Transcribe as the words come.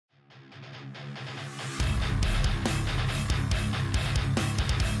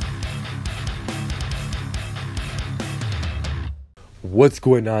What's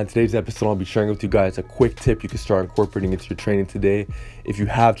going on? Today's episode, I'll be sharing with you guys a quick tip you can start incorporating into your training today if you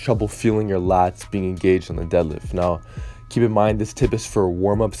have trouble feeling your lats being engaged on the deadlift. Now, keep in mind, this tip is for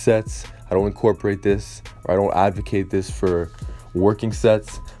warm-up sets. I don't incorporate this, or I don't advocate this for working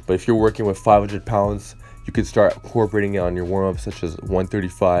sets, but if you're working with 500 pounds, you could start incorporating it on your warm-ups, such as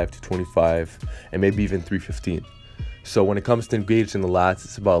 135 to 25, and maybe even 315. So when it comes to engaging the lats,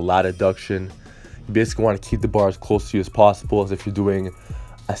 it's about lat adduction. You basically want to keep the bar as close to you as possible, as if you're doing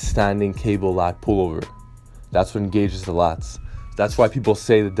a standing cable lat pullover. That's what engages the lats. That's why people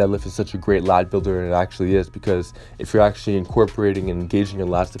say the deadlift is such a great lat builder, and it actually is, because if you're actually incorporating and engaging your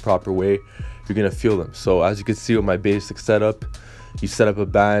lats the proper way, you're going to feel them. So as you can see with my basic setup, you set up a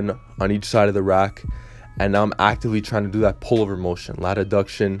band on each side of the rack, and now I'm actively trying to do that pullover motion, lat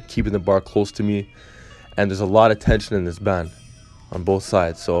adduction, keeping the bar close to me, and there's a lot of tension in this band on both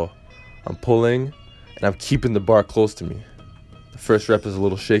sides. So I'm pulling and I'm keeping the bar close to me. The first rep is a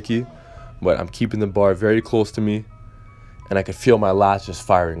little shaky, but I'm keeping the bar very close to me, and I can feel my lats just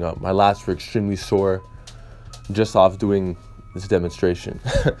firing up. My lats were extremely sore just off doing this demonstration.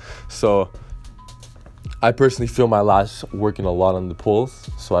 So I personally feel my lats working a lot on the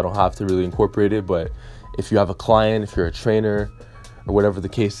pulls, so I don't have to really incorporate it. But if you have a client, if you're a trainer, or whatever the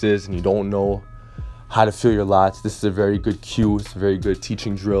case is, and you don't know how to feel your lats, this is a very good cue. It's a very good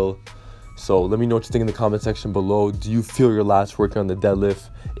teaching drill. So let me know what you think in the comment section below. Do you feel your lats working on the deadlift?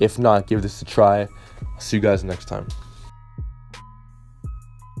 If not, give this a try. I'll see you guys next time.